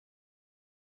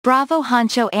Bravo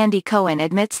honcho Andy Cohen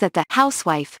admits that the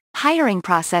housewife hiring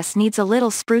process needs a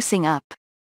little sprucing up.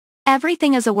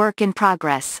 Everything is a work in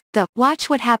progress, the Watch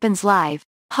What Happens Live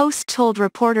host told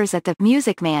reporters at the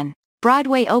Music Man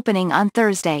Broadway opening on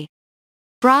Thursday.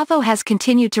 Bravo has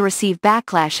continued to receive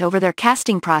backlash over their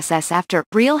casting process after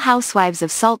Real Housewives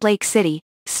of Salt Lake City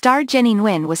star Jenny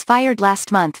Nguyen was fired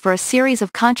last month for a series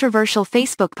of controversial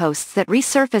Facebook posts that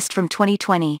resurfaced from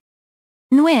 2020.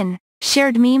 Nguyen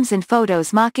shared memes and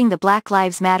photos mocking the Black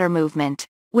Lives Matter movement,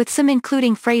 with some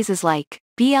including phrases like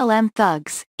BLM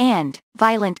thugs and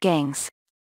violent gangs.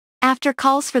 After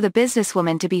calls for the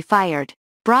businesswoman to be fired,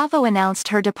 Bravo announced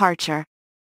her departure.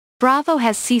 Bravo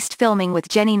has ceased filming with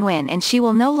Jenny Nguyen and she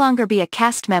will no longer be a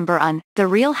cast member on The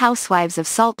Real Housewives of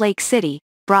Salt Lake City,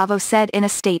 Bravo said in a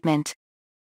statement.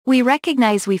 We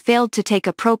recognize we failed to take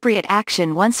appropriate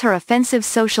action once her offensive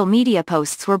social media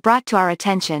posts were brought to our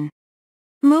attention.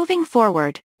 Moving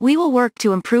forward, we will work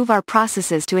to improve our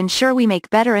processes to ensure we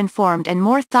make better informed and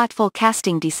more thoughtful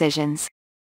casting decisions.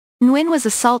 Nguyen was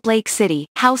a Salt Lake City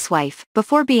housewife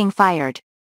before being fired.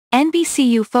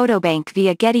 NBCU Photobank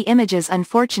via Getty Images.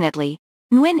 Unfortunately,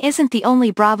 Nguyen isn't the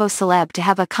only Bravo celeb to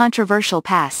have a controversial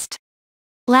past.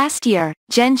 Last year,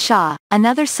 Jen Shah,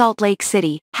 another Salt Lake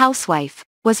City housewife,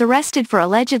 was arrested for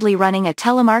allegedly running a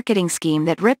telemarketing scheme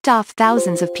that ripped off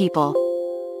thousands of people.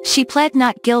 She pled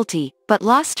not guilty, but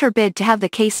lost her bid to have the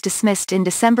case dismissed in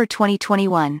December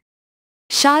 2021.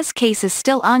 Shah's case is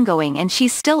still ongoing and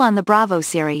she's still on the Bravo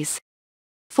series.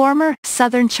 Former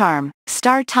Southern Charm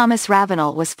star Thomas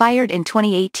Ravenel was fired in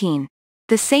 2018,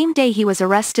 the same day he was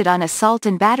arrested on assault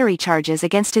and battery charges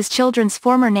against his children's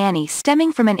former nanny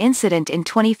stemming from an incident in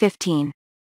 2015.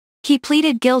 He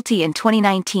pleaded guilty in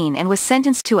 2019 and was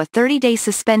sentenced to a 30-day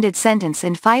suspended sentence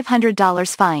and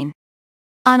 $500 fine.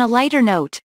 On a lighter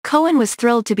note, Cohen was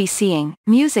thrilled to be seeing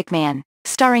Music Man,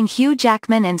 starring Hugh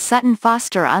Jackman and Sutton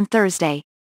Foster on Thursday.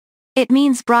 It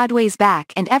means Broadway's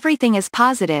back and everything is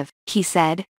positive, he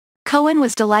said. Cohen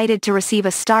was delighted to receive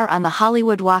a star on the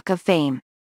Hollywood Walk of Fame.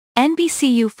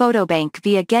 NBCU Photobank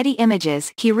via Getty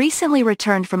Images. He recently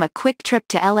returned from a quick trip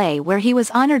to LA where he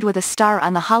was honored with a star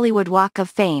on the Hollywood Walk of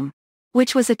Fame,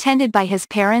 which was attended by his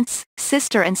parents,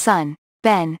 sister and son,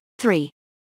 Ben, 3.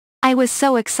 I was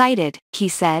so excited, he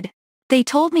said. They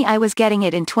told me I was getting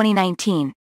it in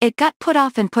 2019. It got put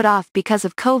off because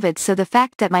of COVID, so the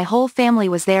fact that my whole family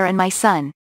was there and my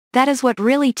son, that is what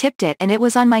really tipped it, and it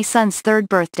was on my son's 3rd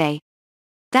birthday.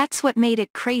 That's what made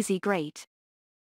it crazy great.